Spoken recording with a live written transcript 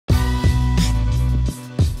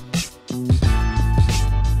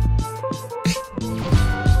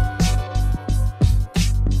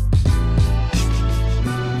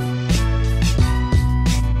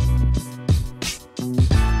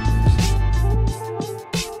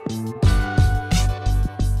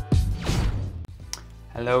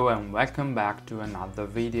Hello and welcome back to another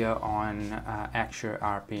video on Axure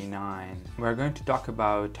RP9. We're going to talk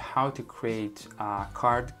about how to create a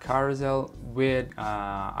card carousel with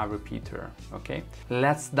a repeater. Okay,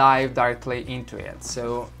 let's dive directly into it.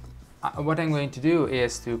 So what I'm going to do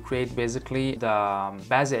is to create basically the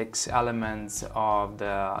basics elements of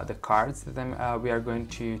the cards that we are going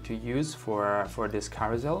to use for this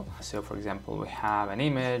carousel. So for example, we have an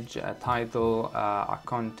image, a title, a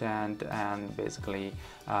content, and basically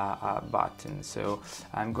a button. So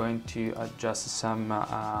I'm going to adjust some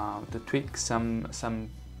to tweak some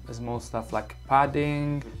small stuff like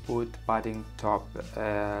padding. Put padding top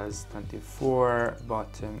as 24,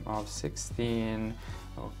 bottom of 16.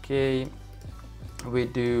 Okay, we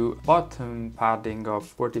do bottom padding of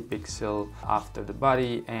 40 pixel after the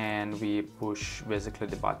body, and we push basically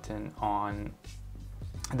the button on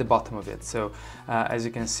the bottom of it. So as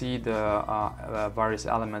you can see, the various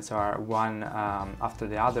elements are one after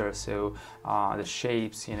the other, so the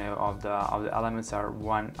shapes, of the elements are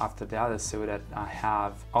one after the other, so that I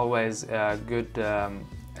have always good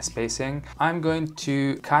spacing. I'm going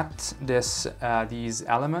to cut these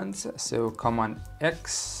elements, so Command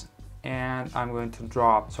X, and I'm going to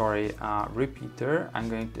drop repeater. I'm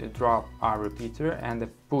going to drop our repeater and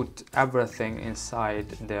put everything inside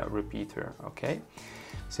the repeater. Okay,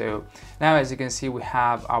 so now as you can see, we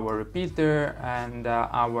have our repeater and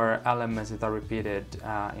our elements that are repeated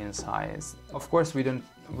in size. Of course, we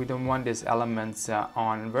don't want these elements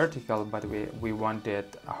on vertical, but we want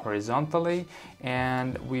it horizontally,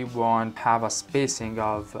 and we want to have a spacing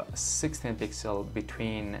of 16 pixels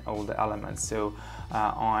between all the elements. So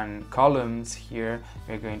on columns here,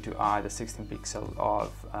 we're going to add a 16 pixels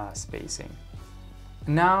of spacing.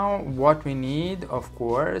 Now what we need, of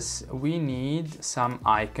course, we need some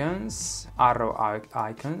icons, arrow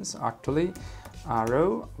icons actually.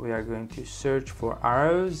 Arrow, we are going to search for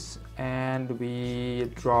arrows, and we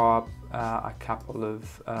drop a couple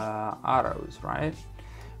of arrows, right?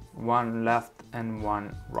 One left and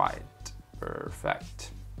one right. Perfect.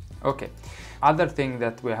 Okay, other thing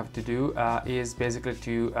that we have to do is basically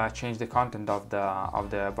to change the content of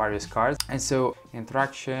the various cards. And so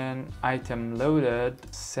interaction item loaded,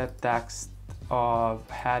 set text of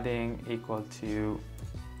heading equal to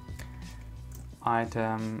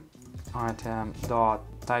item dot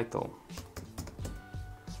title.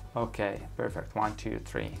 Okay, perfect. 1, 2,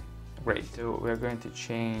 3. Great. So we're going to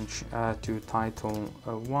change to title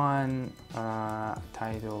 1,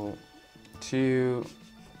 title 2,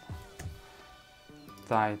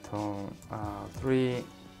 title 3,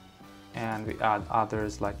 and we add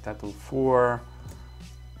others like title 4,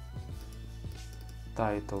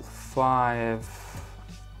 title 5,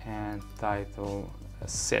 and title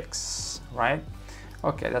 6, right?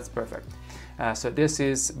 Okay, that's perfect. So this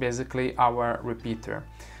is basically our repeater.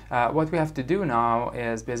 What we have to do now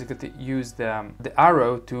is basically to use the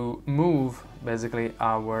arrow to move basically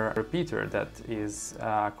our repeater that is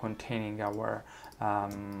containing our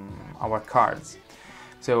cards.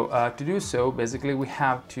 So to do so, basically we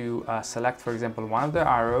have to select, for example, one of the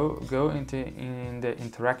arrow, go in the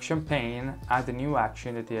interaction pane, add a new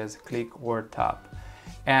action that is click or tap,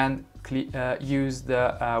 and use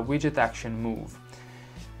the widget action move.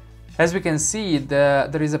 As we can see,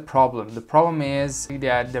 there is a problem. The problem is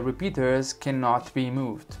that the repeaters cannot be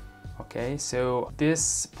moved. Okay, so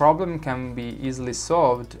this problem can be easily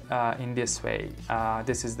solved in this way.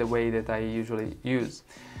 This is the way that I usually use.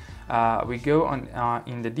 We go on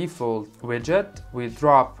in the default widget, we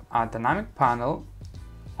drop a dynamic panel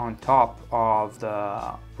on top of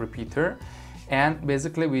the repeater, and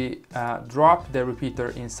basically we drop the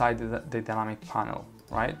repeater inside the dynamic panel,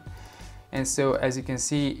 right? And so as you can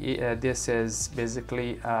see, this is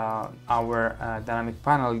basically our dynamic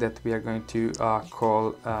panel that we are going to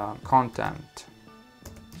call content.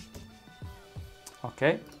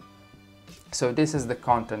 Okay, so this is the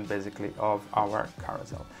content basically of our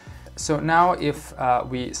carousel. So now if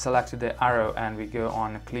we select the arrow and we go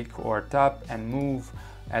on click or tap and move,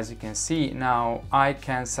 as you can see, now I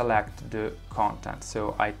can select the content,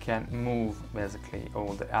 so I can move basically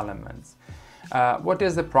all the elements. What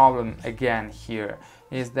is the problem again here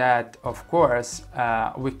is that, of course,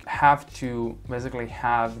 we have to basically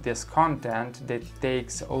have this content that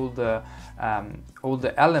takes all the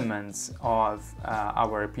elements of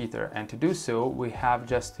our repeater, and to do so we have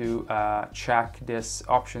just to check this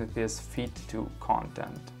option that is fit to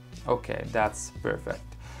content. Okay, that's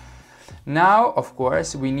perfect. Now, of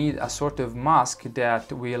course, we need a sort of mask that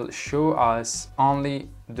will show us only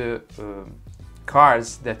the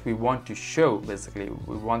cards that we want to show. Basically,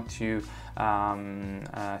 we want to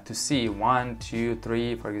see 1, 2,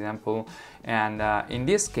 3, for example. And in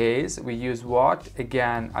this case, we use what?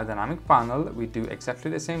 Again, a dynamic panel. We do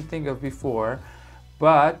exactly the same thing as before,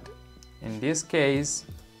 but in this case,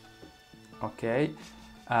 okay,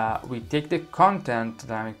 we take the content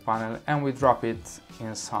dynamic panel and we drop it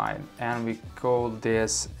inside, and we call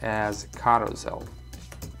this as Carousel.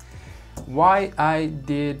 Why I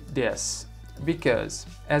did this? Because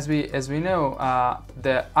as we know,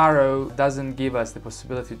 the arrow doesn't give us the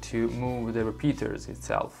possibility to move the repeaters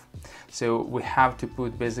itself. So we have to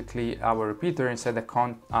put basically our repeater inside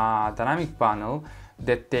the dynamic panel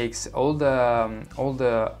that takes all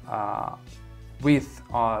the width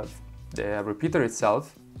of the repeater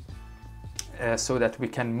itself, so that we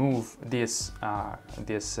can move this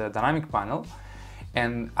dynamic panel.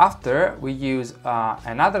 And after, we use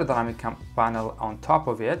another dynamic panel on top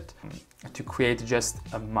of it to create just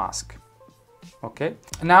a mask. Okay.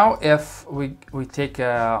 Now, if we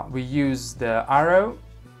use the arrow,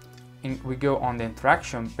 we go on the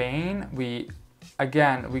interaction pane. We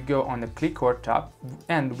go on the click or tap,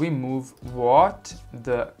 and we move what?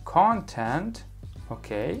 The content.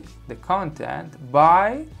 Okay, the content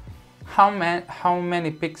by how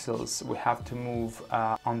many pixels we have to move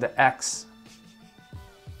on the X.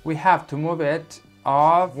 We have to move it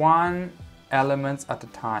of 1 element at a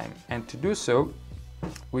time, and to do so,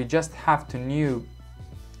 we just have to know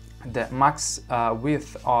the max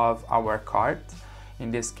width of our card. In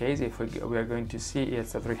this case, if we are going to see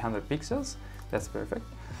it's 300 pixels, that's perfect.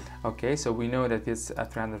 Okay, so we know that it's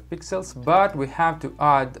 300 pixels, but we have to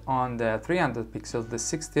add on the 300 pixels the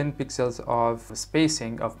 16 pixels of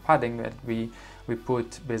spacing, of padding that we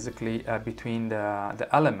put basically between the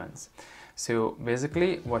elements. So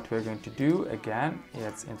basically what we're going to do again,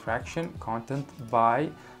 it's interaction content by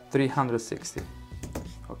 360.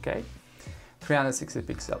 Okay, 360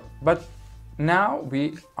 pixel. But now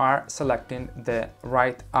we are selecting the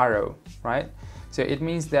right arrow, right? So it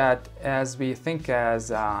means that as we think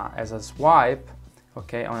as a swipe,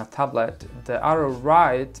 okay, on a tablet, the arrow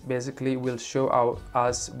right basically will show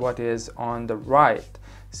us what is on the right.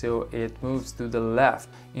 So it moves to the left.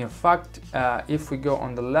 In fact, if we go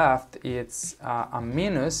on the left, it's a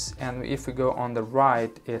minus, and if we go on the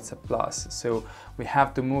right, it's a plus. So we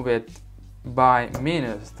have to move it by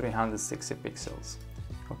minus 360 pixels.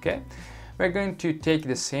 Okay, we're going to take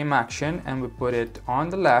the same action and we put it on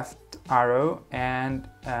the left arrow, and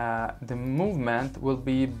the movement will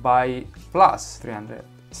be by plus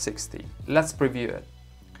 360. Let's preview it.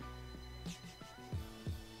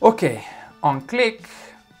 Okay, on click,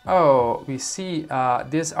 oh, we see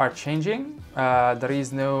these are changing. There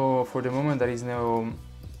is no, for the moment, there is no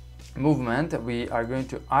movement. We are going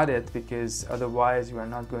to add it because otherwise we are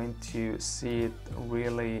not going to see it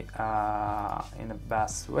really in the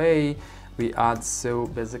best way. We add, so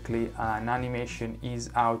basically an animation is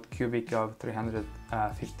out cubic of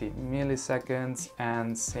 350 milliseconds,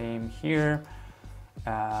 and same here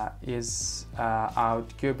is out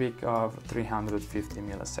cubic of 350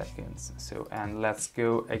 milliseconds. So, and let's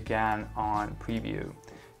go again on preview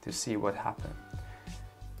to see what happened.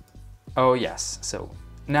 Oh yes, so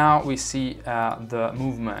now we see the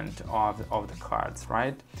movement of the cards,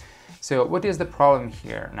 right? So what is the problem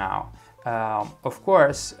here now? Of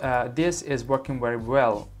course, this is working very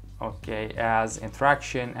well, okay, as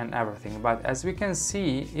interaction and everything, but as we can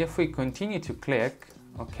see, if we continue to click,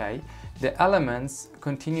 okay, the elements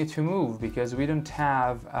continue to move because we don't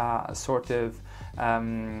have sort of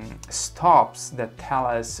stops that tell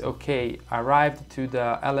us, okay, arrived to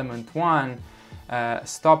the element 1,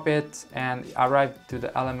 stop it, and arrived to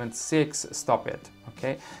the element 6, stop it.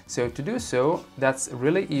 Okay, so to do so, that's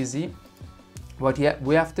really easy. What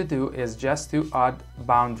we have to do is just to add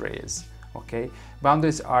boundaries. Okay,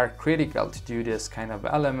 boundaries are critical to do this kind of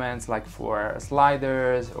elements, like for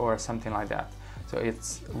sliders or something like that. So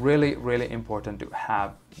it's really, really important to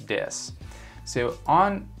have this. So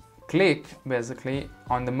on click, basically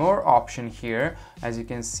on the more option here, as you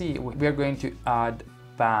can see, we are going to add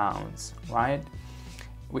bounds, right?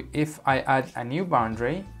 If I add a new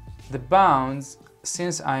boundary, the bounds,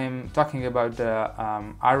 since I'm talking about the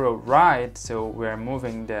arrow right, so we're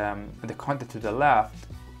moving the content to the left,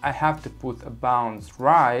 I have to put a bounds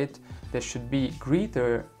right that should be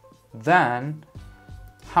greater than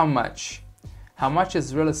how much? How much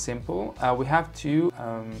is really simple. We have to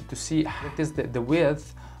see what is the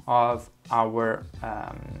width of our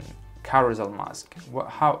carousel mask.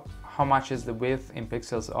 How much is the width in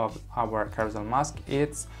pixels of our carousel mask?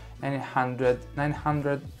 It's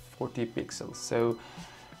 940 pixels. So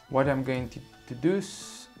what I'm going to do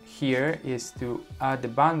here is to add the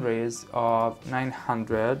boundaries of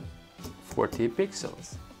 940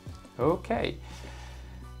 pixels. Okay.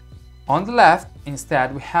 On the left,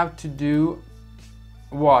 instead, we have to do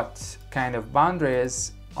what kind of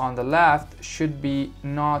boundaries on the left should be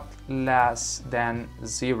not less than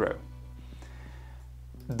 0.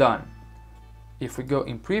 Done. If we go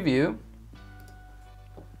in preview,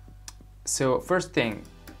 so first thing,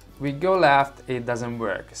 we go left, it doesn't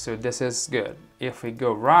work, so this is good. If we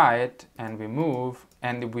go right and we move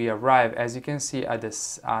and we arrive, as you can see at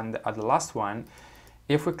this at the last one,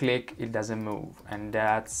 if we click, it doesn't move, and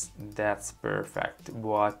that's perfect,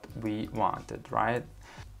 what we wanted, right?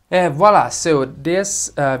 Voila, so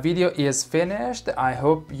this video is finished. I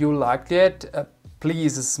hope you liked it.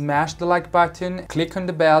 Please smash the like button, click on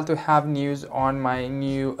the bell to have news on my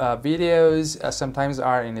new videos. Sometimes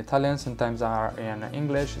are in Italian, sometimes are in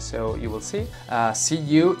English, so you will see. See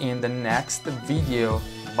you in the next video.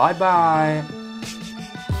 Bye bye.